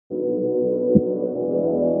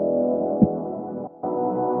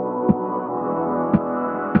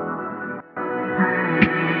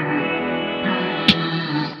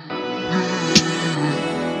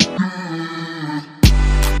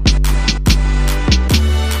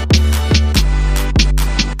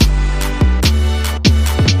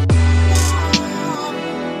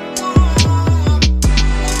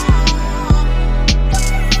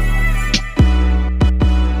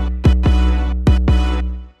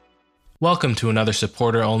Welcome to another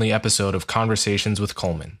supporter-only episode of Conversations with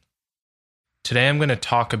Coleman. Today I'm going to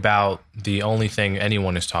talk about the only thing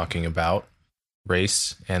anyone is talking about,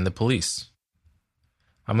 race and the police.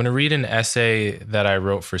 I'm going to read an essay that I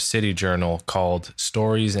wrote for City Journal called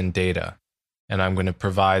Stories and Data, and I'm going to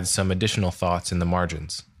provide some additional thoughts in the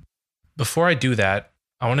margins. Before I do that,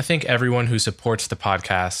 I want to thank everyone who supports the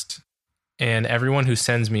podcast and everyone who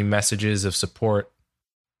sends me messages of support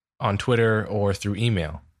on Twitter or through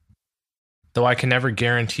email. Though I can never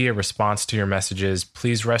guarantee a response to your messages,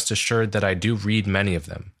 please rest assured that I do read many of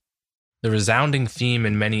them. The resounding theme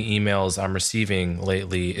in many emails I'm receiving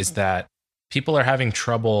lately is that people are having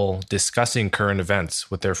trouble discussing current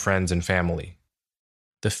events with their friends and family.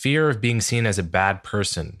 The fear of being seen as a bad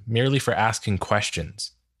person, merely for asking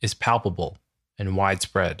questions, is palpable and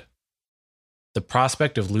widespread. The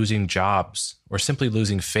prospect of losing jobs or simply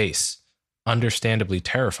losing face understandably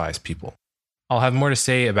terrifies people. I'll have more to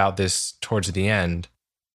say about this towards the end,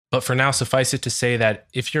 but for now, suffice it to say that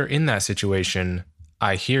if you're in that situation,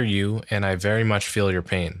 I hear you and I very much feel your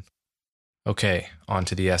pain. Okay, on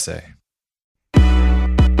to the essay.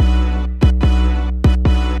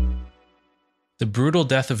 The brutal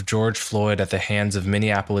death of George Floyd at the hands of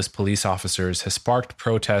Minneapolis police officers has sparked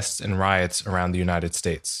protests and riots around the United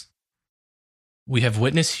States. We have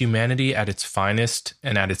witnessed humanity at its finest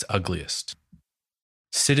and at its ugliest.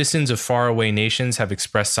 Citizens of faraway nations have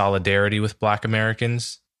expressed solidarity with Black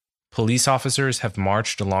Americans. Police officers have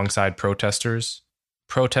marched alongside protesters.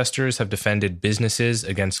 Protesters have defended businesses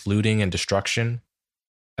against looting and destruction.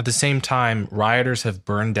 At the same time, rioters have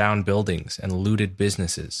burned down buildings and looted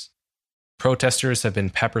businesses. Protesters have been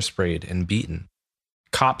pepper sprayed and beaten.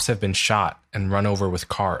 Cops have been shot and run over with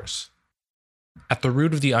cars. At the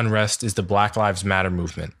root of the unrest is the Black Lives Matter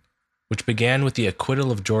movement, which began with the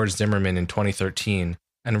acquittal of George Zimmerman in 2013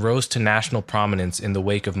 and rose to national prominence in the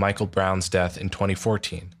wake of Michael Brown's death in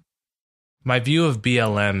 2014. My view of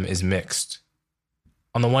BLM is mixed.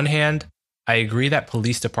 On the one hand, I agree that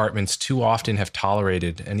police departments too often have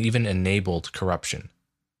tolerated and even enabled corruption.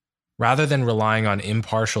 Rather than relying on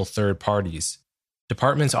impartial third parties,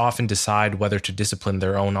 departments often decide whether to discipline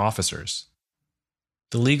their own officers.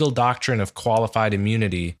 The legal doctrine of qualified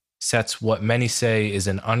immunity sets what many say is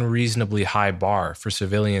an unreasonably high bar for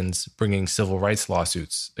civilians bringing civil rights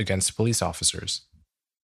lawsuits against police officers.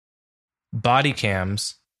 Body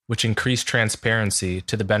cams, which increase transparency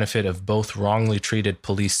to the benefit of both wrongly treated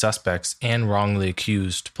police suspects and wrongly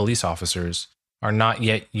accused police officers, are not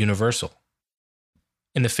yet universal.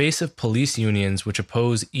 In the face of police unions which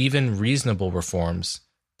oppose even reasonable reforms,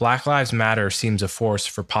 Black Lives Matter seems a force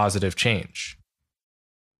for positive change.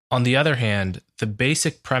 On the other hand, the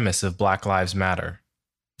basic premise of Black Lives Matter,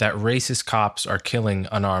 that racist cops are killing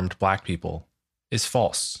unarmed Black people, is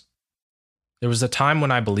false. There was a time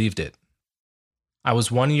when I believed it. I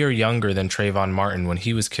was 1 year younger than Trayvon Martin when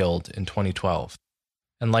he was killed in 2012,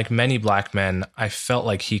 and like many Black men, I felt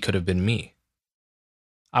like he could have been me.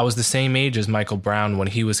 I was the same age as Michael Brown when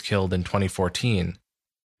he was killed in 2014,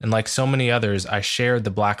 and like so many others, I shared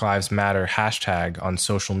the Black Lives Matter hashtag on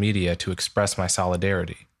social media to express my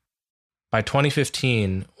solidarity. By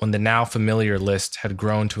 2015, when the now familiar list had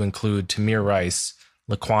grown to include Tamir Rice,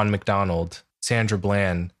 Laquan McDonald, Sandra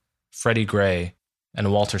Bland, Freddie Gray,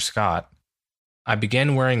 and Walter Scott, I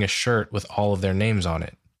began wearing a shirt with all of their names on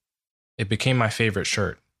it. It became my favorite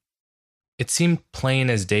shirt. It seemed plain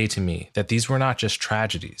as day to me that these were not just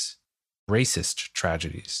tragedies, racist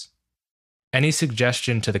tragedies. Any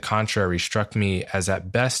suggestion to the contrary struck me as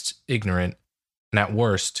at best ignorant and at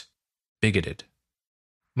worst bigoted.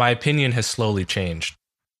 My opinion has slowly changed.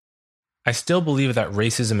 I still believe that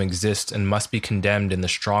racism exists and must be condemned in the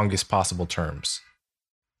strongest possible terms.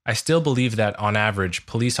 I still believe that, on average,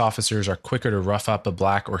 police officers are quicker to rough up a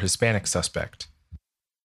Black or Hispanic suspect.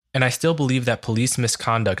 And I still believe that police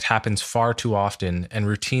misconduct happens far too often and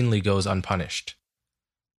routinely goes unpunished.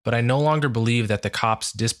 But I no longer believe that the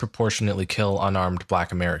cops disproportionately kill unarmed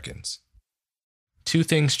Black Americans. Two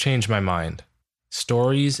things change my mind: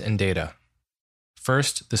 stories and data.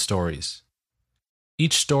 First, the stories.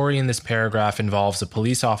 Each story in this paragraph involves a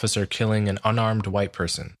police officer killing an unarmed white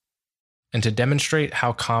person. And to demonstrate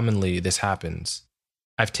how commonly this happens,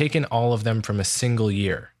 I've taken all of them from a single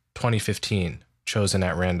year, 2015, chosen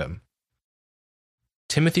at random.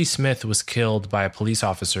 Timothy Smith was killed by a police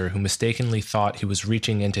officer who mistakenly thought he was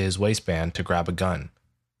reaching into his waistband to grab a gun.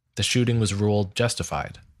 The shooting was ruled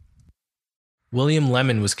justified. William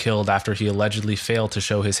Lemon was killed after he allegedly failed to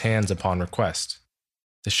show his hands upon request.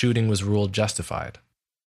 The shooting was ruled justified.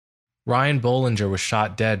 Ryan Bollinger was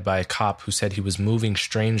shot dead by a cop who said he was moving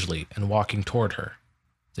strangely and walking toward her.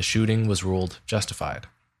 The shooting was ruled justified.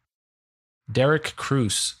 Derek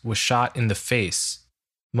Cruz was shot in the face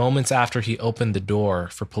moments after he opened the door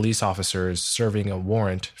for police officers serving a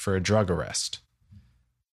warrant for a drug arrest.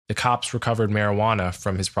 The cops recovered marijuana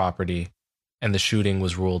from his property, and the shooting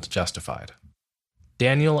was ruled justified.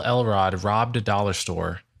 Daniel Elrod robbed a dollar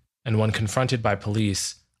store, and when confronted by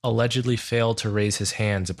police, allegedly failed to raise his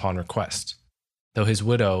hands upon request, though his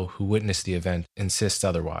widow, who witnessed the event, insists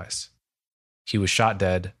otherwise. He was shot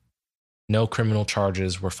dead. No criminal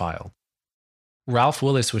charges were filed. Ralph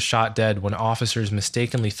Willis was shot dead when officers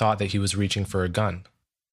mistakenly thought that he was reaching for a gun.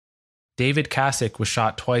 David Kasich was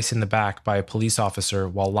shot twice in the back by a police officer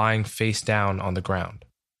while lying face down on the ground.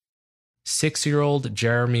 6-year-old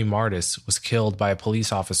Jeremy Martis was killed by a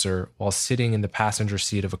police officer while sitting in the passenger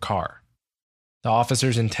seat of a car. The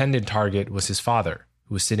officer's intended target was his father,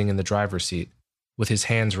 who was sitting in the driver's seat, with his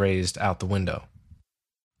hands raised out the window.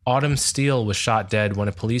 Autumn Steele was shot dead when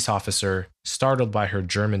a police officer, startled by her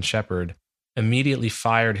German Shepherd, immediately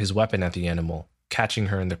fired his weapon at the animal, catching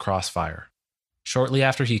her in the crossfire. Shortly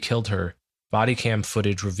after he killed her, body cam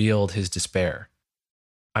footage revealed his despair.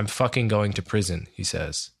 "I'm fucking going to prison," he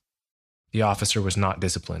says. The officer was not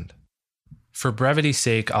disciplined. For brevity's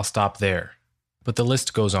sake, I'll stop there, but the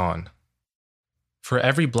list goes on. For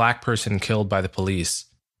every black person killed by the police,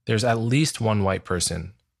 there's at least one white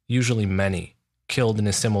person, usually many, killed in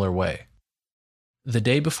a similar way. The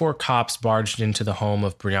day before cops barged into the home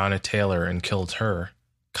of Breonna Taylor and killed her,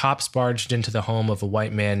 cops barged into the home of a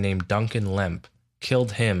white man named Duncan Lemp,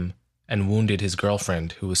 killed him, and wounded his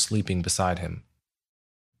girlfriend who was sleeping beside him.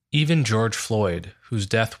 Even George Floyd, whose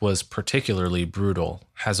death was particularly brutal,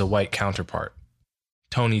 has a white counterpart,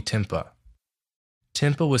 Tony Timpa.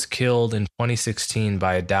 Timpa was killed in 2016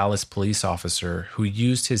 by a Dallas police officer who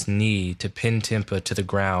used his knee to pin Timpa to the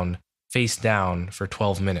ground face down for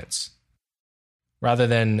 12 minutes. Rather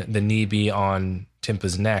than the knee be on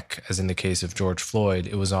Timpa's neck, as in the case of George Floyd,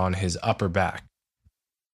 it was on his upper back.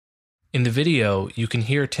 In the video, you can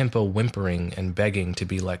hear Timpa whimpering and begging to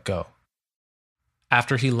be let go.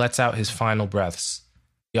 After he lets out his final breaths,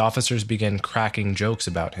 the officers begin cracking jokes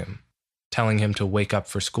about him, telling him to wake up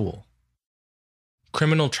for school.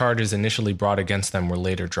 Criminal charges initially brought against them were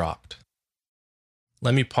later dropped.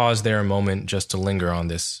 Let me pause there a moment just to linger on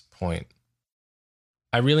this point.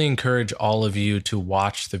 I really encourage all of you to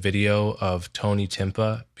watch the video of Tony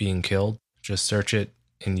Timpa being killed. Just search it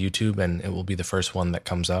in YouTube and it will be the first one that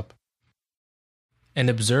comes up. And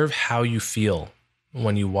observe how you feel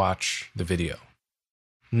when you watch the video.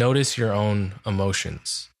 Notice your own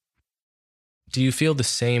emotions. Do you feel the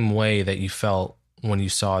same way that you felt when you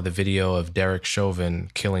saw the video of Derek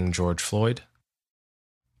Chauvin killing George Floyd?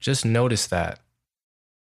 Just notice that.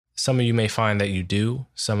 Some of you may find that you do,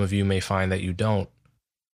 some of you may find that you don't,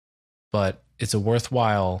 but it's a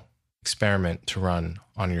worthwhile experiment to run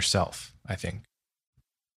on yourself, I think.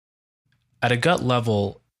 At a gut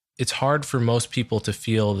level, it's hard for most people to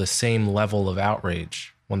feel the same level of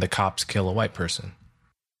outrage when the cops kill a white person.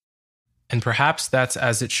 And perhaps that's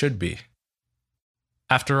as it should be.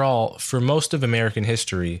 After all, for most of American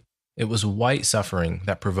history, it was white suffering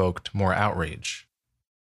that provoked more outrage.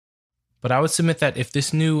 But I would submit that if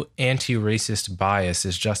this new anti-racist bias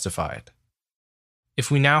is justified, if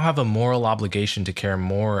we now have a moral obligation to care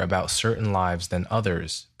more about certain lives than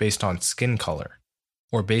others based on skin color,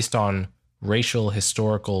 or based on racial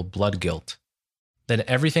historical blood guilt, then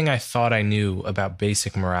everything I thought I knew about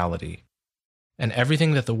basic morality, and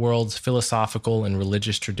everything that the world's philosophical and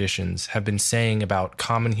religious traditions have been saying about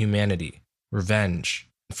common humanity, revenge,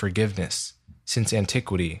 and forgiveness since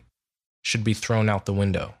antiquity, should be thrown out the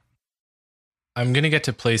window. I'm going to get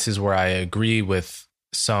to places where I agree with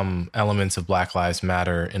some elements of Black Lives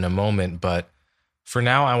Matter in a moment, but for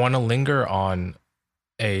now I want to linger on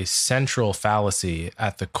a central fallacy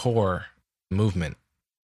at the core movement.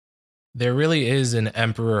 There really is an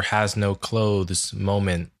emperor has no clothes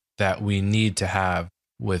moment that we need to have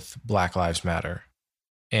with Black Lives Matter,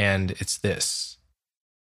 and it's this.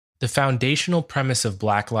 The foundational premise of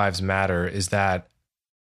Black Lives Matter is that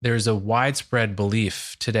there's a widespread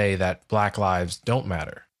belief today that Black lives don't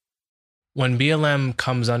matter. When BLM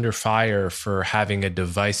comes under fire for having a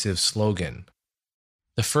divisive slogan,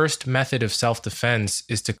 the first method of self-defense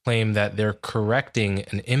is to claim that they're correcting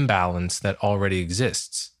an imbalance that already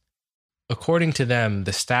exists. According to them,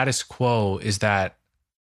 the status quo is that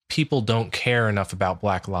people don't care enough about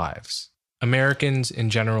Black lives. Americans in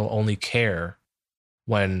general only care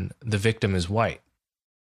when the victim is white.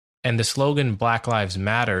 And the slogan Black Lives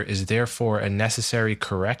Matter is therefore a necessary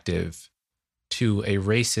corrective to a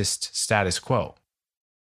racist status quo.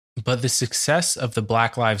 But the success of the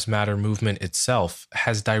Black Lives Matter movement itself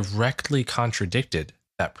has directly contradicted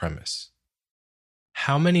that premise.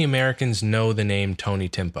 How many Americans know the name Tony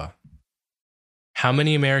Timpa? How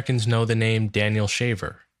many Americans know the name Daniel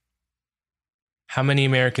Shaver? How many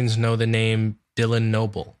Americans know the name Dylan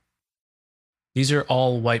Noble? These are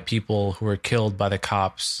all white people who were killed by the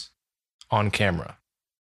cops on camera.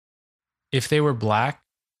 If they were black,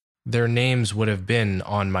 their names would have been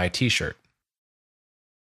on my t-shirt.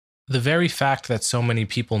 The very fact that so many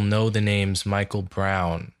people know the names Michael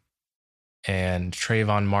Brown and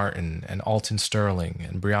Trayvon Martin and Alton Sterling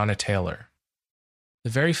and Breonna Taylor, the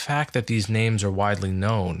very fact that these names are widely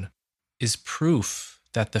known is proof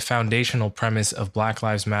that the foundational premise of Black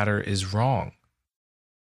Lives Matter is wrong.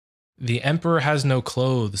 The emperor has no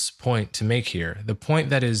clothes point to make here, the point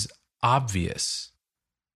that is obvious,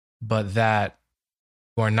 but that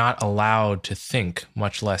you are not allowed to think,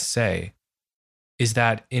 much less say, is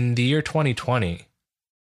that in the year 2020,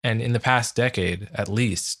 and in the past decade at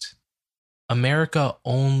least, America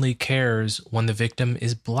only cares when the victim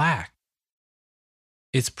is black.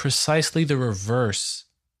 It's precisely the reverse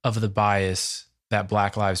of the bias that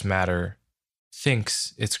Black Lives Matter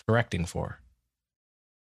thinks it's correcting for.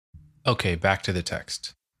 Okay, back to the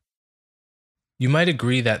text. You might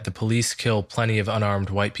agree that the police kill plenty of unarmed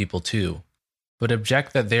white people too, but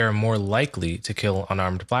object that they are more likely to kill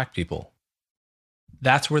unarmed black people.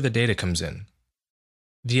 That's where the data comes in.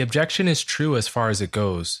 The objection is true as far as it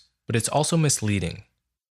goes, but it's also misleading.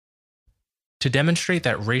 To demonstrate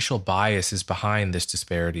that racial bias is behind this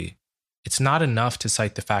disparity, it's not enough to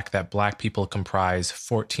cite the fact that black people comprise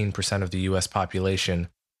 14% of the US population,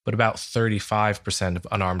 but about 35% of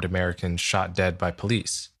unarmed Americans shot dead by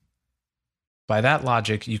police. By that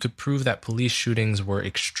logic, you could prove that police shootings were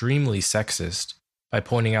extremely sexist by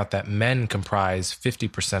pointing out that men comprise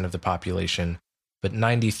 50% of the population, but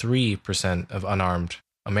 93% of unarmed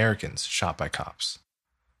Americans shot by cops.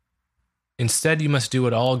 Instead, you must do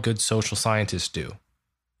what all good social scientists do: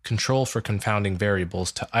 control for confounding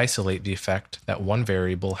variables to isolate the effect that one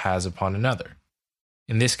variable has upon another.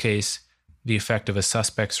 In this case, the effect of a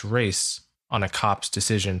suspect's race on a cop's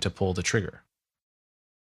decision to pull the trigger.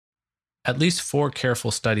 At least 4 careful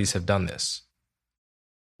studies have done this.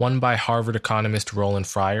 One by Harvard economist Roland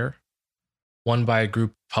Fryer, one by a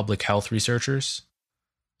group of public health researchers,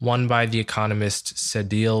 one by the economist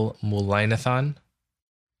Sedil Mullainathan,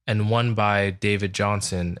 and one by David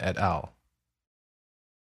Johnson et al.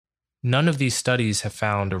 None of these studies have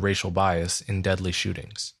found a racial bias in deadly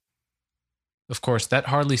shootings. Of course, that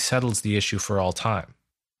hardly settles the issue for all time.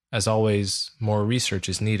 As always, more research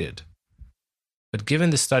is needed. But given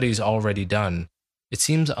the studies already done, it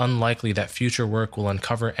seems unlikely that future work will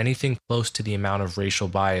uncover anything close to the amount of racial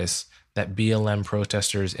bias that BLM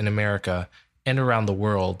protesters in America and around the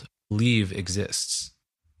world believe exists.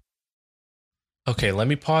 Okay, let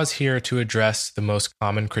me pause here to address the most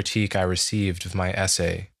common critique I received of my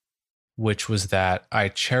essay, which was that I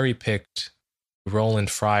cherry-picked the Roland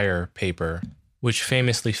Fryer paper, which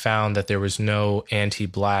famously found that there was no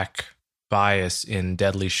anti-black bias in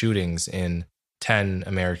deadly shootings in 10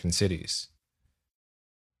 American cities.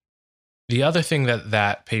 The other thing that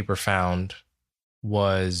that paper found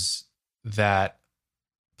was that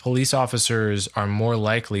police officers are more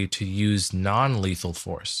likely to use non-lethal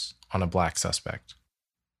force on a black suspect.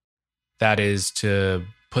 That is, to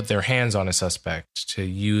put their hands on a suspect, to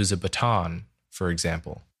use a baton, for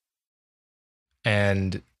example.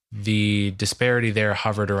 And the disparity there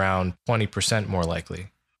hovered around 20% more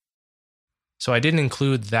likely. So I didn't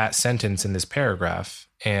include that sentence in this paragraph,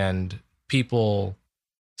 and people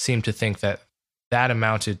seem to think that that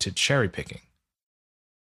amounted to cherry picking,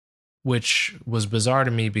 which was bizarre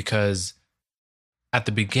to me because at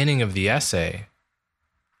the beginning of the essay,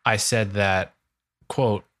 I said that,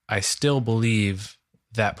 quote, I still believe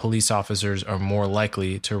that police officers are more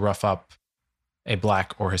likely to rough up a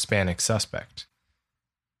black or Hispanic suspect.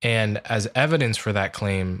 And as evidence for that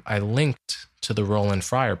claim, I linked to the Roland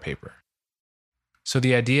Fryer paper. So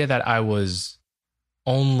the idea that I was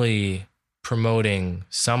only promoting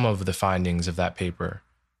some of the findings of that paper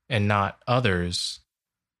and not others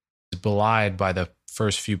is belied by the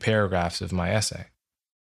first few paragraphs of my essay.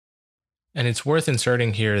 And it's worth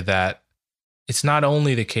inserting here that it's not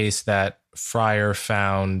only the case that Fryer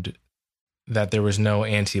found that there was no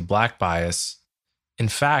anti-black bias. In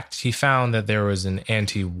fact, he found that there was an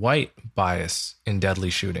anti-white bias in deadly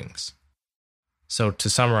shootings. So to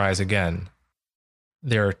summarize again,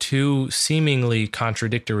 there are 2 seemingly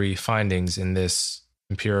contradictory findings in this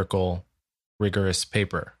empirical, rigorous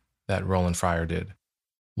paper that Roland Fryer did.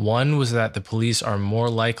 One was that the police are more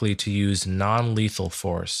likely to use non-lethal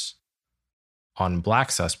force on black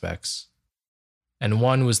suspects, and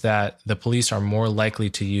one was that the police are more likely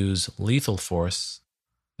to use lethal force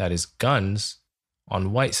that is, guns,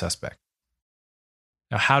 on white suspects.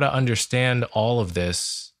 Now, how to understand all of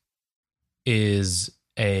this is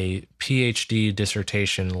a PhD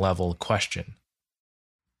dissertation level question.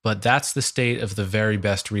 But that's the state of the very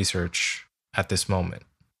best research at this moment.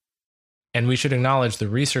 And we should acknowledge the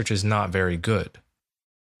research is not very good.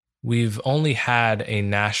 We've only had a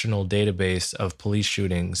national database of police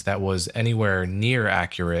shootings that was anywhere near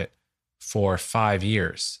accurate for 5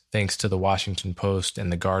 years, thanks to the Washington Post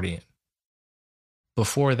and the Guardian.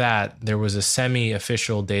 Before that, there was a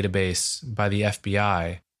semi-official database by the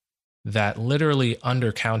FBI that literally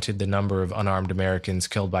undercounted the number of unarmed Americans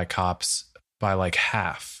killed by cops by like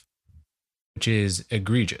half, which is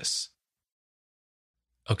egregious.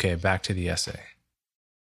 Okay, back to the essay.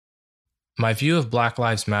 My view of Black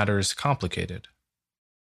Lives Matter is complicated.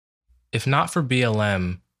 If not for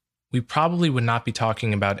BLM, we probably would not be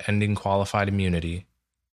talking about ending qualified immunity,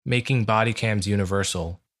 making body cams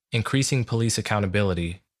universal, increasing police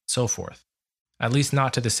accountability, so forth. At least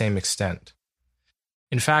not to the same extent.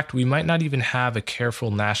 In fact, we might not even have a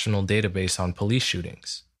careful national database on police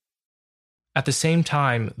shootings. At the same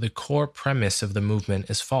time, the core premise of the movement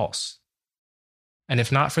is false. And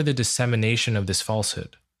if not for the dissemination of this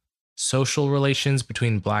falsehood, social relations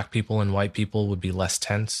between Black people and white people would be less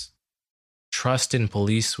tense, trust in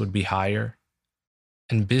police would be higher,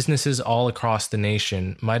 and businesses all across the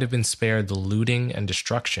nation might have been spared the looting and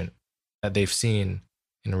destruction that they've seen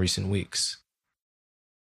in recent weeks.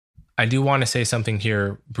 I do want to say something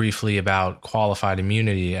here briefly about qualified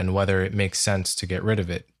immunity and whether it makes sense to get rid of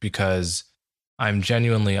it, because I'm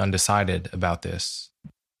genuinely undecided about this.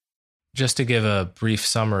 Just to give a brief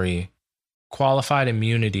summary, qualified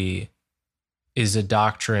immunity is a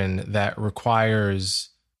doctrine that requires,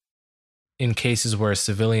 in cases where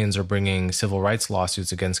civilians are bringing civil rights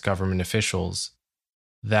lawsuits against government officials,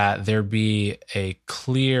 that there be a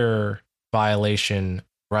clear violation of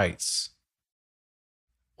rights.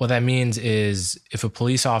 What that means is if a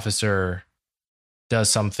police officer does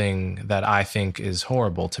something that I think is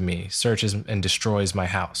horrible to me, searches and destroys my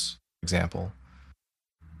house, for example,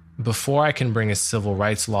 before I can bring a civil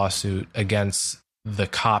rights lawsuit against the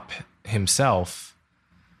cop himself,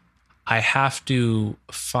 I have to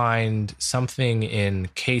find something in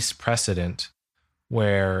case precedent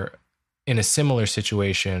where, in a similar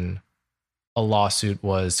situation, a lawsuit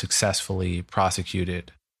was successfully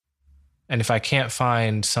prosecuted. And if I can't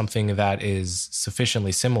find something that is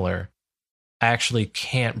sufficiently similar, I actually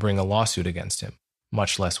can't bring a lawsuit against him,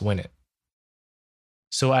 much less win it.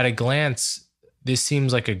 So at a glance, this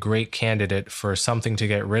seems like a great candidate for something to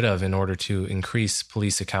get rid of in order to increase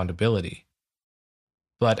police accountability.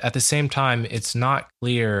 But at the same time, it's not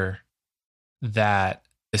clear that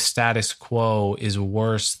the status quo is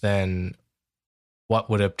worse than what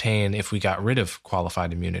would obtain if we got rid of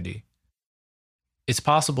qualified immunity. It's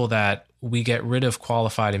possible that we get rid of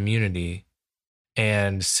qualified immunity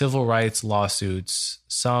and civil rights lawsuits,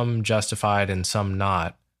 some justified and some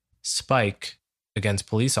not, spike against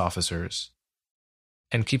police officers.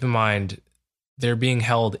 And keep in mind, they're being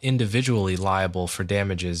held individually liable for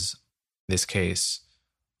damages, in this case,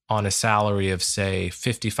 on a salary of, say,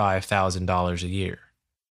 $55,000 a year.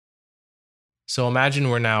 So imagine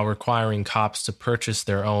we're now requiring cops to purchase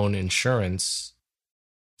their own insurance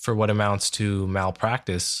for what amounts to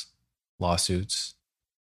malpractice lawsuits.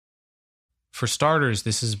 For starters,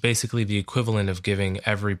 this is basically the equivalent of giving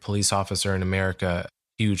every police officer in America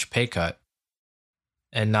a huge pay cut.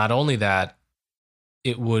 And not only that,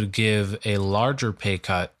 it would give a larger pay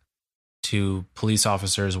cut to police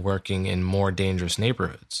officers working in more dangerous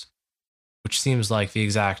neighborhoods, which seems like the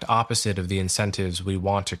exact opposite of the incentives we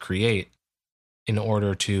want to create in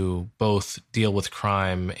order to both deal with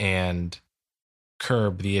crime and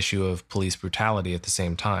curb the issue of police brutality at the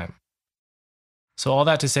same time. So all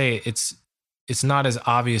that to say, it's not as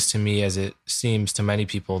obvious to me as it seems to many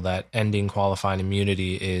people that ending qualified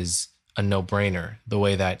immunity is a no-brainer, the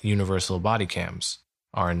way that universal body cams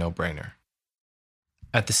are a no-brainer.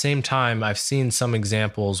 At the same time, I've seen some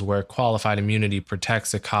examples where qualified immunity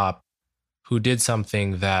protects a cop who did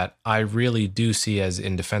something that I really do see as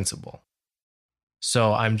indefensible.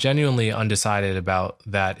 So I'm genuinely undecided about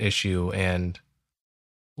that issue and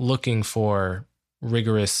looking for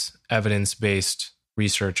rigorous evidence-based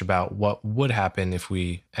research about what would happen if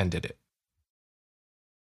we ended it.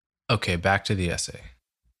 Okay, back to the essay.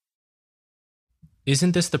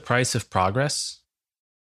 Isn't this the price of progress?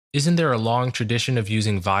 Isn't there a long tradition of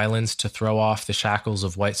using violence to throw off the shackles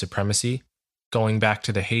of white supremacy, going back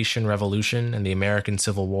to the Haitian Revolution and the American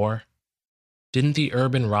Civil War? Didn't the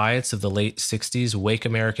urban riots of the late 60s wake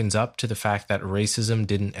Americans up to the fact that racism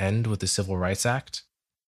didn't end with the Civil Rights Act?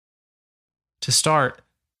 To start,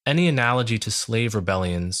 any analogy to slave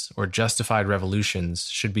rebellions or justified revolutions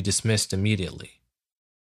should be dismissed immediately.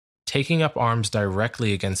 Taking up arms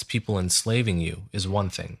directly against people enslaving you is one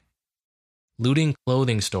thing. Looting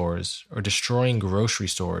clothing stores or destroying grocery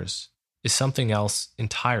stores is something else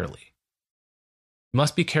entirely. You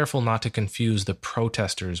must be careful not to confuse the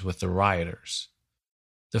protesters with the rioters.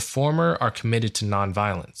 The former are committed to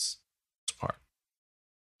nonviolence.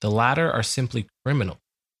 The latter are simply criminal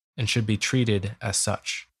and should be treated as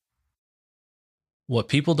such. What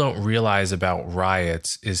people don't realize about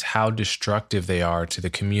riots is how destructive they are to the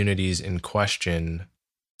communities in question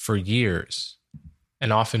for years,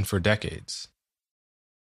 and often for decades.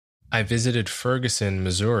 I visited Ferguson,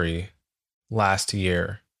 Missouri last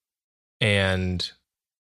year and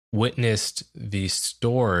witnessed the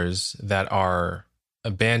stores that are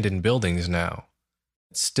abandoned buildings now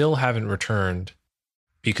still haven't returned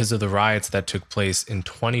because of the riots that took place in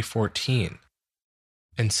 2014.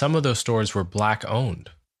 And some of those stores were Black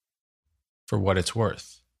owned, for what it's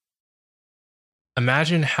worth.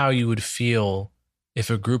 Imagine how you would feel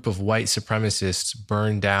if a group of white supremacists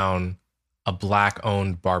burned down a Black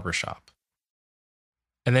owned barbershop.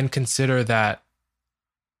 And then consider that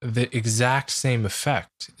the exact same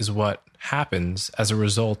effect is what happens as a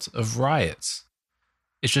result of riots.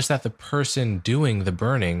 It's just that the person doing the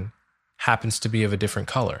burning happens to be of a different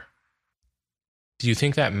color. Do you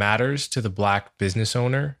think that matters to the Black business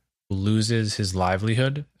owner who loses his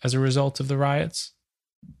livelihood as a result of the riots?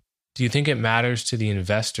 Do you think it matters to the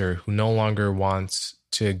investor who no longer wants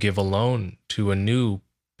to give a loan to a new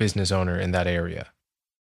business owner in that area?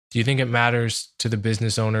 Do you think it matters to the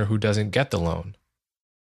business owner who doesn't get the loan?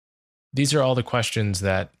 These are all the questions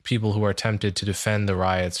that people who are tempted to defend the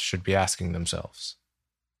riots should be asking themselves.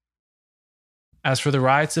 As for the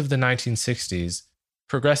riots of the 1960s,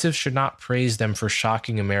 progressives should not praise them for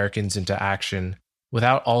shocking Americans into action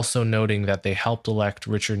without also noting that they helped elect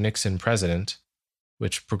Richard Nixon president,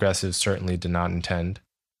 which progressives certainly did not intend,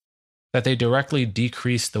 that they directly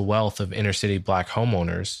decreased the wealth of inner-city Black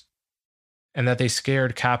homeowners, and that they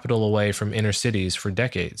scared capital away from inner cities for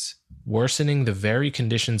decades, worsening the very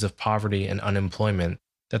conditions of poverty and unemployment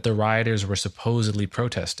that the rioters were supposedly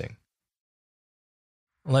protesting.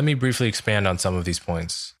 Let me briefly expand on some of these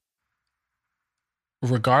points.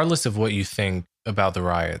 Regardless of what you think about the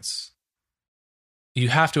riots, you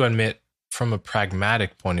have to admit, from a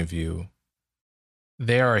pragmatic point of view,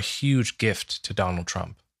 they are a huge gift to Donald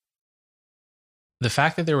Trump. The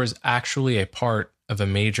fact that there was actually a part of a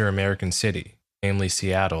major American city, namely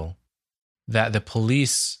Seattle, that the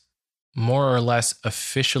police more or less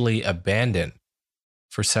officially abandoned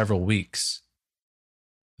for several weeks,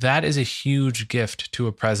 that is a huge gift to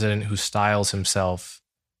a president who styles himself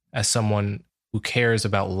as someone who cares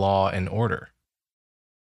about law and order.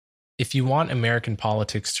 If you want American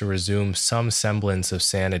politics to resume some semblance of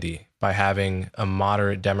sanity by having a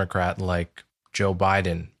moderate Democrat like Joe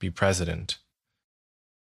Biden be president,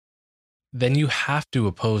 then you have to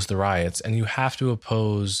oppose the riots and you have to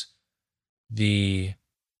oppose the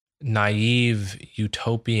naive,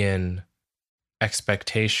 utopian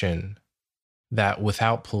expectation that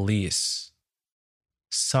without police,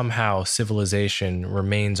 somehow civilization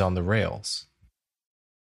remains on the rails.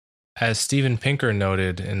 As Steven Pinker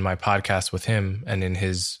noted in my podcast with him and in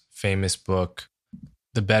his famous book,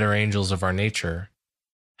 The Better Angels of Our Nature,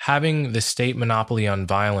 having the state monopoly on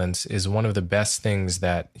violence is one of the best things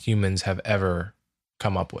that humans have ever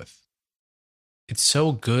come up with. It's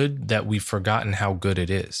so good that we've forgotten how good it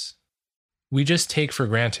is. We just take for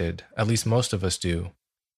granted, at least most of us do,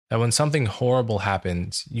 that when something horrible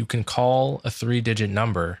happens, you can call a 3-digit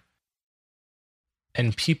number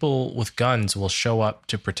and people with guns will show up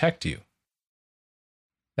to protect you.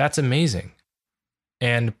 That's amazing.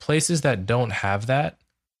 And places that don't have that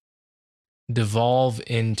devolve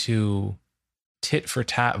into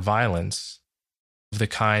tit-for-tat violence of the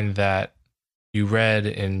kind that you read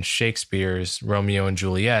in Shakespeare's Romeo and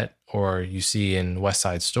Juliet, or you see in West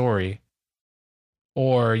Side Story,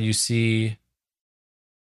 or you see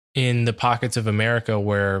in the pockets of America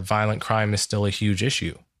where violent crime is still a huge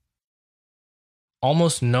issue.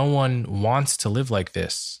 Almost no one wants to live like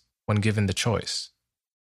this when given the choice.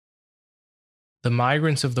 The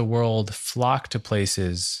migrants of the world flock to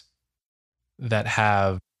places that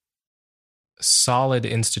have solid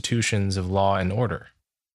institutions of law and order.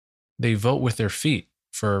 They vote with their feet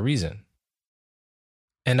for a reason.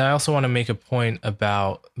 And I also want to make a point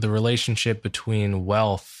about the relationship between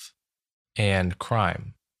wealth and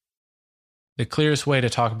crime. The clearest way to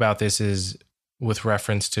talk about this is with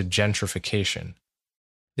reference to gentrification.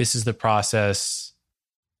 This is the process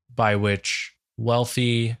by which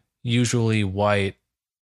wealthy usually white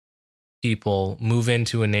people move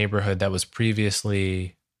into a neighborhood that was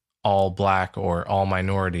previously all black or all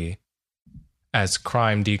minority as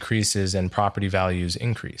crime decreases and property values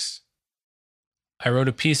increase. I wrote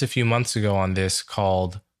a piece a few months ago on this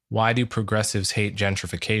called "Why Do Progressives Hate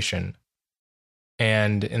Gentrification?"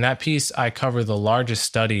 And in that piece, I cover the largest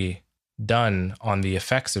study done on the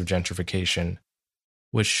effects of gentrification,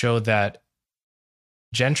 which showed that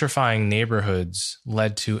gentrifying neighborhoods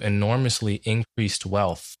led to enormously increased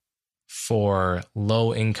wealth for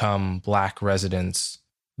low-income Black residents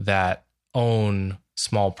that own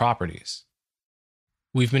small properties.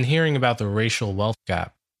 We've been hearing about the racial wealth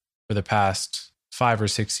gap for the past 5 or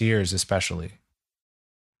 6 years especially.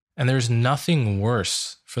 And there's nothing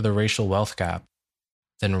worse for the racial wealth gap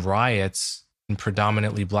than riots in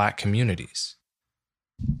predominantly Black communities.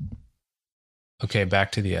 Okay,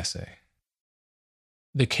 back to the essay.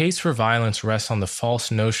 The case for violence rests on the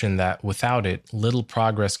false notion that without it, little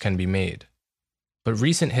progress can be made. But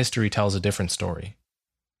recent history tells a different story.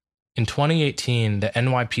 In 2018, the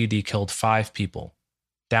NYPD killed 5 people,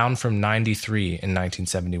 down from 93 in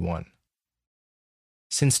 1971.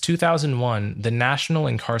 Since 2001, the national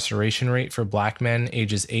incarceration rate for Black men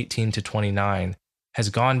ages 18 to 29 has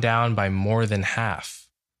gone down by more than half.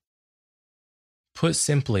 Put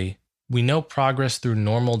simply, we know progress through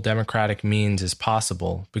normal democratic means is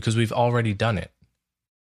possible because we've already done it.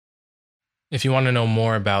 If you want to know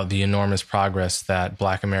more about the enormous progress that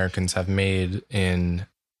Black Americans have made in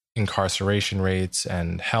incarceration rates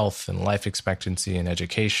and health and life expectancy and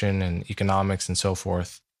education and economics and so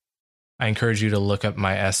forth, I encourage you to look up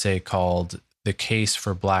my essay called "The Case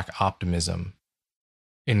for Black Optimism"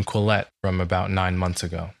 in Quillette from about 9 months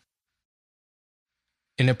ago.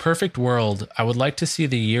 In a perfect world, I would like to see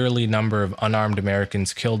the yearly number of unarmed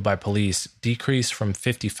Americans killed by police decrease from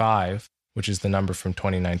 55, which is the number from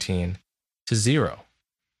 2019, to 0.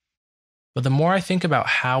 But the more I think about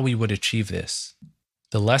how we would achieve this,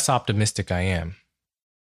 the less optimistic I am.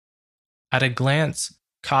 At a glance,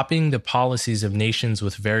 copying the policies of nations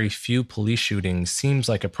with very few police shootings seems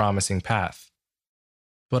like a promising path.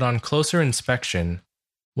 But on closer inspection,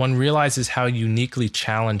 one realizes how uniquely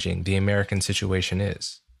challenging the American situation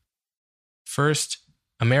is. First,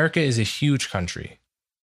 America is a huge country,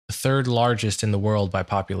 the 3rd largest in the world by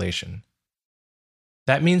population.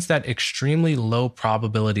 That means that extremely low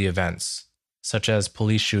probability events, such as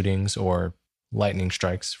police shootings or lightning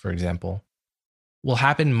strikes, for example, will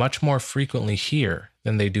happen much more frequently here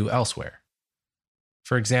than they do elsewhere.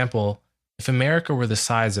 For example, if America were the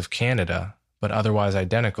size of Canada, but otherwise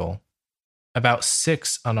identical, about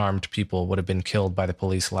 6 unarmed people would have been killed by the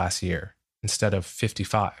police last year, instead of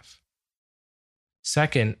 55.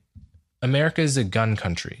 Second, America is a gun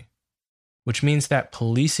country, which means that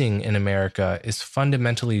policing in America is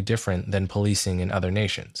fundamentally different than policing in other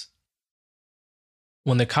nations.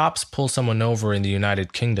 When the cops pull someone over in the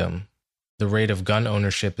United Kingdom, the rate of gun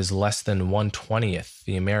ownership is less than 1/20th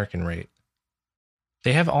the American rate.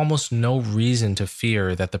 They have almost no reason to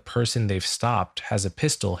fear that the person they've stopped has a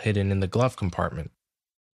pistol hidden in the glove compartment.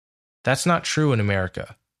 That's not true in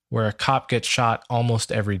America, where a cop gets shot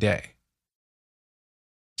almost every day.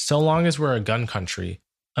 So long as we're a gun country,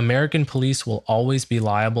 American police will always be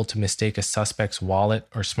liable to mistake a suspect's wallet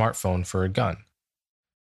or smartphone for a gun.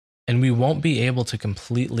 And we won't be able to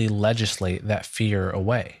completely legislate that fear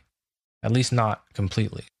away, at least not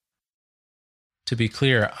completely. To be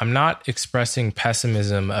clear, I'm not expressing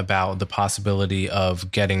pessimism about the possibility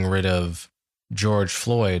of getting rid of George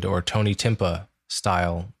Floyd or Tony Timpa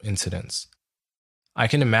style incidents. I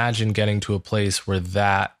can imagine getting to a place where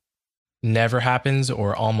that never happens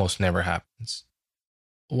or almost never happens.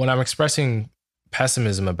 What I'm expressing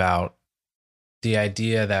pessimism about, the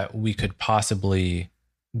idea that we could possibly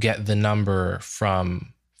get the number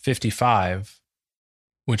from 55,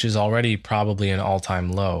 which is already probably an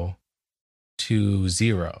all-time low, to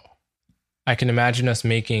 0. I can imagine us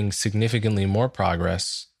making significantly more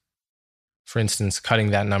progress, for instance,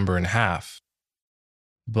 cutting that number in half.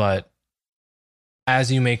 But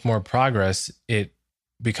as you make more progress, it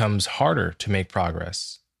becomes harder to make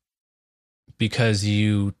progress because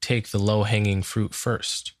you take the low-hanging fruit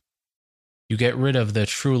first. You get rid of the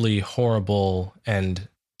truly horrible and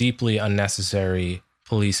deeply unnecessary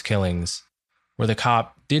police killings where the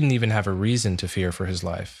cop didn't even have a reason to fear for his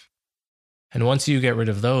life. And once you get rid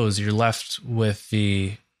of those, you're left with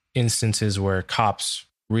the instances where cops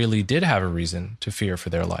really did have a reason to fear for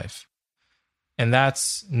their life. And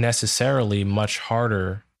that's necessarily much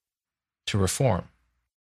harder to reform.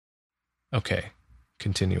 Okay,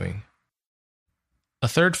 continuing. A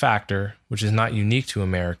third factor, which is not unique to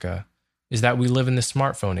America, is that we live in the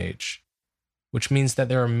smartphone age, which means that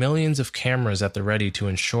there are millions of cameras at the ready to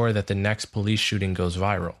ensure that the next police shooting goes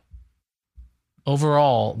viral.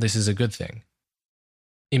 Overall, this is a good thing.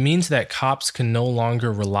 It means that cops can no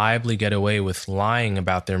longer reliably get away with lying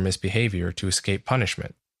about their misbehavior to escape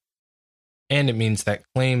punishment. And it means that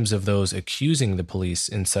claims of those accusing the police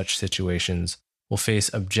in such situations will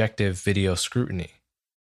face objective video scrutiny.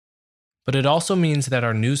 But it also means that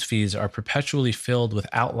our news feeds are perpetually filled with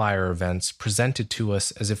outlier events presented to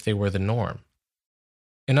us as if they were the norm.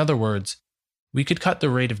 In other words, we could cut the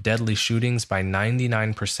rate of deadly shootings by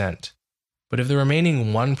 99%, but if the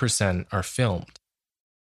remaining 1% are filmed,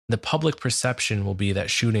 the public perception will be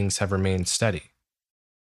that shootings have remained steady.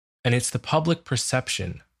 And it's the public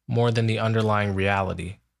perception, more than the underlying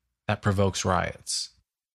reality, that provokes riots.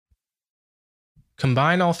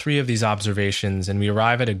 Combine all three of these observations and we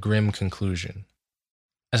arrive at a grim conclusion.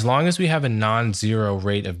 As long as we have a non-zero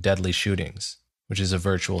rate of deadly shootings, which is a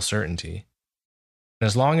virtual certainty, and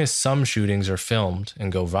as long as some shootings are filmed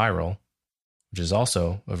and go viral, which is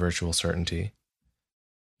also a virtual certainty,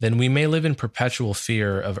 then we may live in perpetual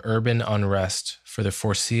fear of urban unrest for the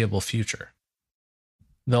foreseeable future.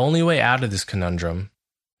 The only way out of this conundrum,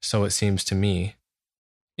 so it seems to me,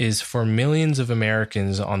 is for millions of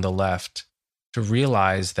Americans on the left to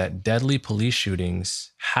realize that deadly police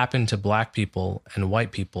shootings happen to Black people and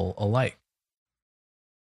white people alike.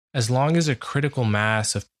 As long as a critical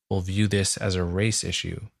mass of people view this as a race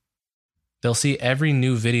issue, they'll see every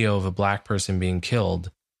new video of a Black person being killed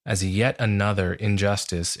as yet another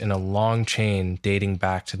injustice in a long chain dating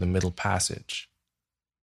back to the Middle Passage.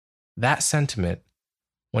 That sentiment,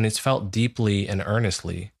 when it's felt deeply and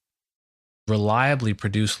earnestly, reliably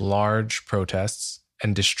produce large protests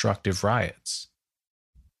and destructive riots.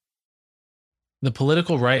 The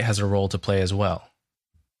political right has a role to play as well.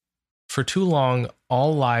 For too long,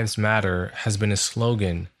 All Lives Matter has been a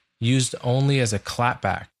slogan used only as a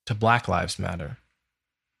clapback to Black Lives Matter.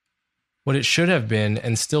 What it should have been,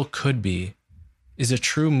 and still could be, is a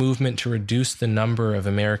true movement to reduce the number of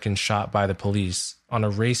Americans shot by the police on a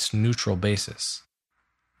race-neutral basis.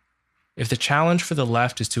 If the challenge for the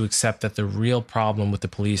left is to accept that the real problem with the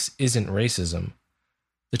police isn't racism,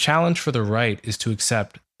 the challenge for the right is to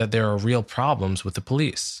accept that there are real problems with the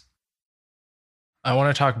police. I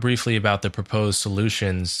want to talk briefly about the proposed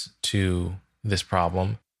solutions to this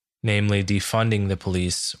problem, namely defunding the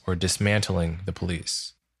police or dismantling the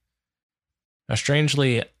police. Now,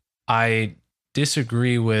 strangely, I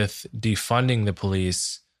disagree with defunding the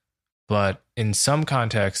police, but in some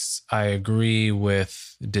contexts, I agree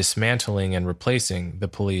with dismantling and replacing the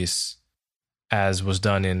police, as was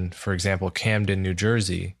done in, for example, Camden, New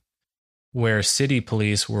Jersey, where city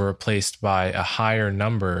police were replaced by a higher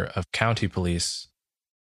number of county police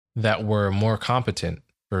that were more competent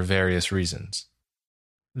for various reasons.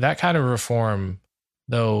 That kind of reform,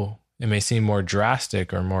 though it may seem more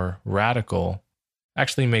drastic or more radical,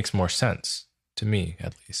 actually makes more sense, to me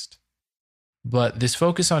at least. But this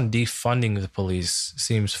focus on defunding the police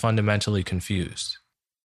seems fundamentally confused.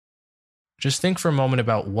 Just think for a moment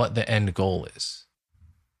about what the end goal is.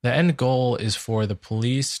 The end goal is for the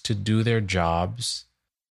police to do their jobs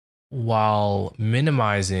while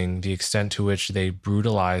minimizing the extent to which they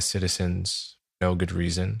brutalize citizens for no good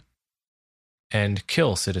reason and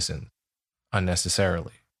kill citizens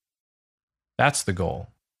unnecessarily. That's the goal.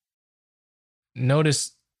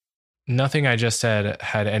 Notice nothing I just said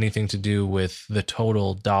had anything to do with the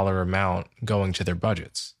total dollar amount going to their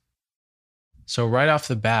budgets. So right off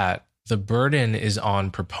the bat, the burden is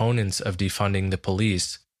on proponents of defunding the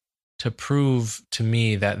police to prove to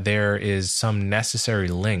me that there is some necessary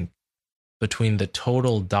link between the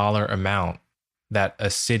total dollar amount that a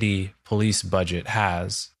city police budget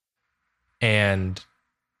has and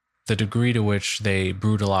the degree to which they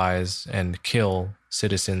brutalize and kill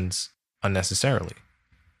citizens unnecessarily.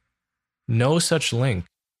 No such link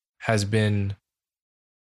has been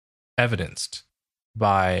evidenced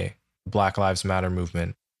by the Black Lives Matter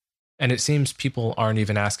movement, and it seems people aren't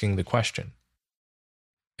even asking the question.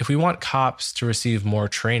 If we want cops to receive more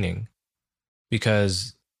training,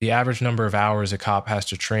 because the average number of hours a cop has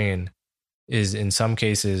to train is in some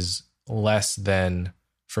cases less than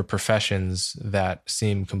for professions that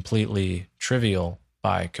seem completely trivial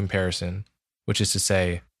by comparison, which is to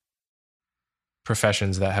say,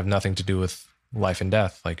 professions that have nothing to do with life and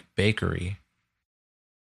death, like bakery.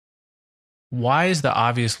 Why is the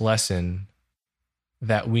obvious lesson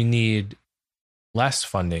that we need less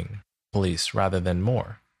funding police rather than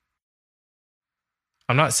more?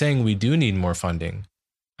 I'm not saying we do need more funding.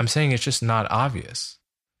 I'm saying it's just not obvious.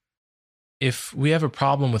 If we have a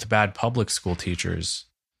problem with bad public school teachers,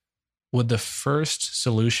 Would the first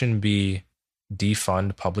solution be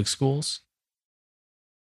defund public schools?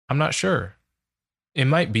 I'm not sure. It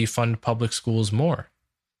might be fund public schools more.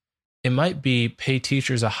 It might be pay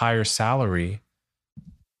teachers a higher salary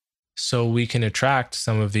so we can attract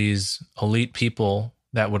some of these elite people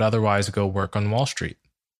that would otherwise go work on Wall Street.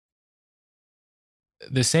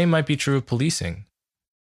 The same might be true of policing.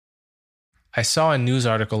 I saw a news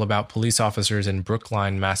article about police officers in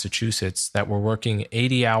Brookline, Massachusetts that were working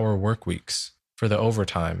 80-hour work weeks for the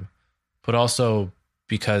overtime, but also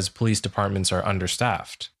because police departments are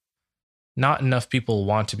understaffed. Not enough people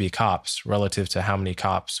want to be cops relative to how many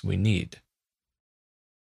cops we need.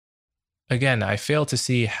 Again, I fail to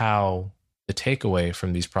see how the takeaway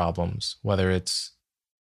from these problems, whether it's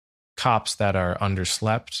cops that are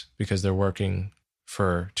underslept because they're working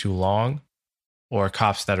for too long, or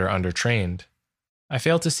cops that are undertrained, I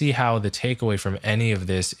fail to see how the takeaway from any of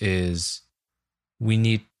this is we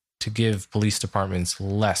need to give police departments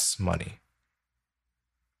less money.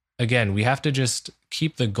 Again, we have to just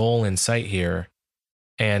keep the goal in sight here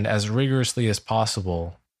and as rigorously as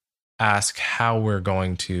possible ask how we're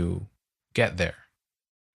going to get there.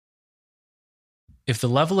 If the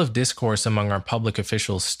level of discourse among our public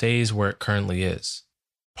officials stays where it currently is,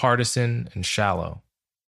 partisan and shallow,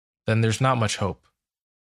 then there's not much hope.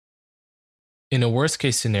 In a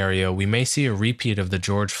worst-case scenario, we may see a repeat of the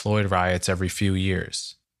George Floyd riots every few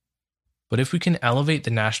years. But if we can elevate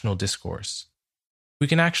the national discourse, we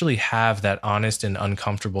can actually have that honest and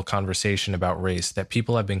uncomfortable conversation about race that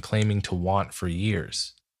people have been claiming to want for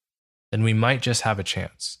years, then we might just have a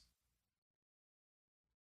chance.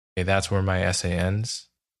 Okay, that's where my essay ends.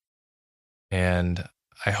 And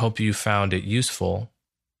I hope you found it useful,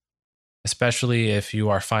 especially if you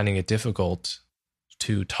are finding it difficult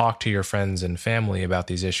to talk to your friends and family about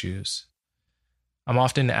these issues. I'm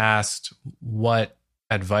often asked what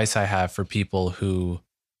advice I have for people who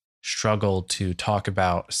struggle to talk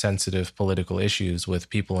about sensitive political issues with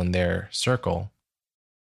people in their circle.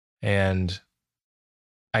 And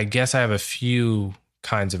I guess I have a few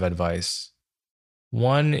kinds of advice.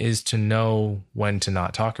 One is to know when to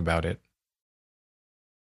not talk about it.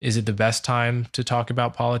 Is it the best time to talk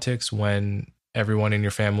about politics when everyone in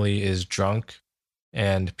your family is drunk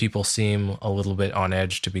and people seem a little bit on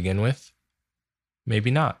edge to begin with?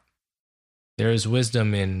 Maybe not. There is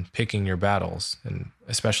wisdom in picking your battles, and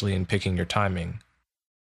especially in picking your timing.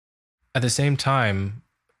 At the same time,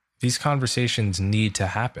 these conversations need to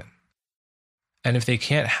happen. And if they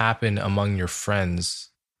can't happen among your friends,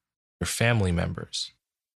 your family members,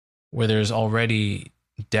 where there's already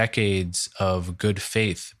decades of good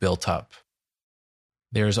faith built up,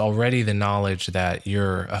 there's already the knowledge that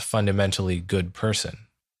you're a fundamentally good person.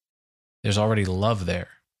 There's already love there.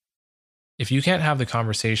 If you can't have the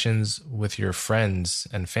conversations with your friends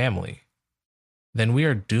and family, then we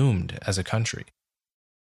are doomed as a country.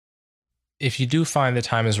 If you do find the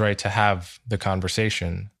time is right to have the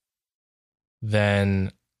conversation,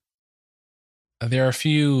 then there are a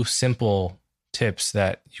few simple tips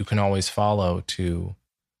that you can always follow to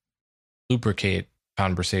lubricate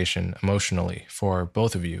conversation emotionally for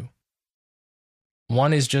both of you.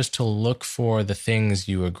 One is just to look for the things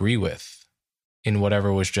you agree with in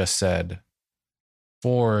whatever was just said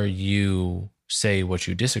before you say what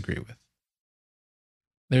you disagree with.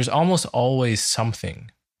 There's almost always something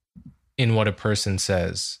in what a person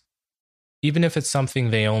says, even if it's something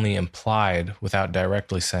they only implied without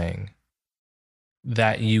directly saying,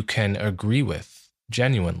 that you can agree with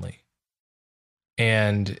genuinely.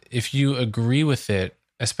 And if you agree with it,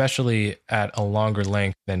 especially at a longer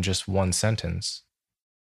length than just one sentence,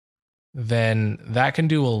 then that can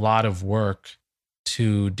do a lot of work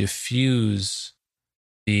to diffuse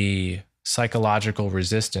the psychological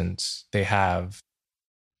resistance they have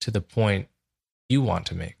to the point you want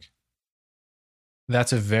to make.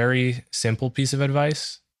 That's a very simple piece of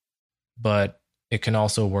advice, but it can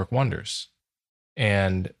also work wonders.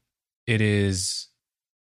 And it is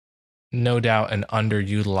no doubt an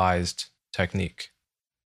underutilized technique.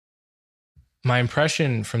 My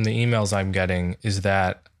impression from the emails I'm getting is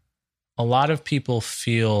that a lot of people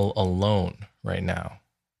feel alone right now.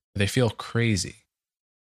 They feel crazy.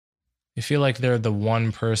 They feel like they're the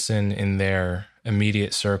one person in their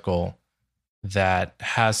immediate circle that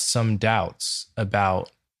has some doubts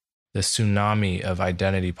about the tsunami of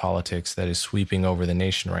identity politics that is sweeping over the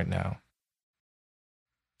nation right now.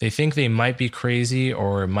 They think they might be crazy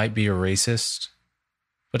or might be a racist,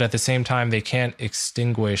 but at the same time, they can't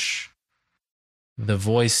extinguish the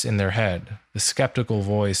voice in their head, the skeptical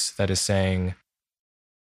voice that is saying,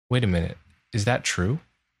 wait a minute, is that true?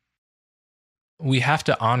 We have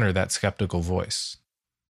to honor that skeptical voice.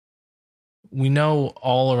 We know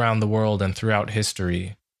all around the world and throughout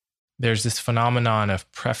history, there's this phenomenon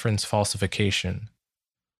of preference falsification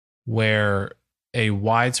where a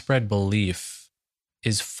widespread belief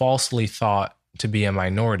is falsely thought to be a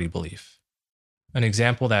minority belief. An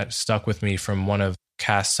example that stuck with me from one of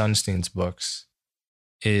Cass Sunstein's books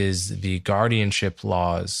is the guardianship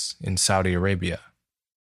laws in Saudi Arabia,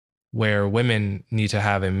 where women need to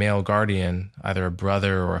have a male guardian, either a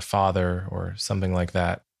brother or a father or something like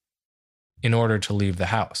that, in order to leave the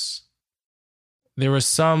house. There was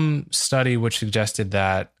some study which suggested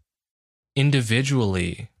that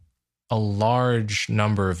individually, a large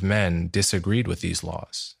number of men disagreed with these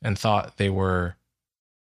laws and thought they were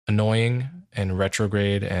annoying and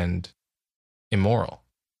retrograde and immoral.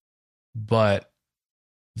 But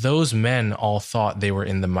those men all thought they were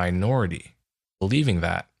in the minority, believing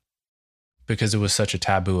that, because it was such a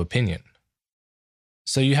taboo opinion.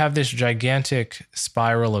 So you have this gigantic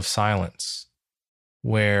spiral of silence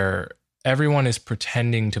where everyone is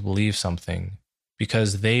pretending to believe something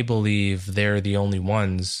because they believe they're the only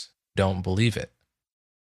ones who don't believe it.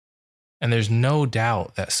 And there's no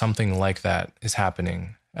doubt that something like that is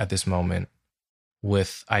happening at this moment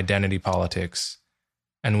with identity politics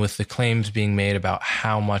and with the claims being made about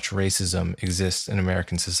how much racism exists in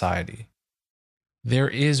American society. There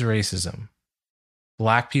is racism.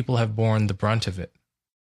 Black people have borne the brunt of it.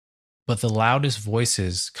 But the loudest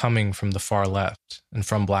voices coming from the far left and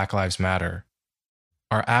from Black Lives Matter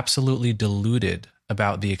are absolutely deluded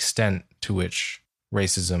about the extent to which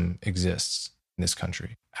racism exists in this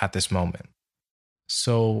country at this moment.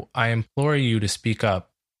 So I implore you to speak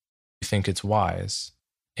up if you think it's wise,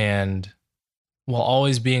 and while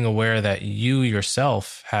always being aware that you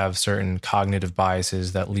yourself have certain cognitive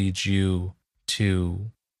biases that lead you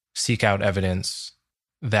to seek out evidence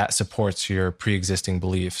that supports your pre-existing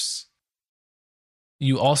beliefs,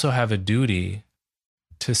 you also have a duty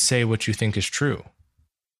to say what you think is true.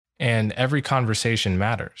 And every conversation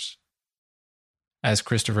matters. As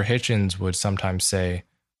Christopher Hitchens would sometimes say,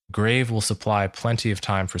 grave will supply plenty of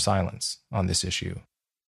time for silence on this issue.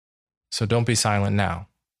 So don't be silent now.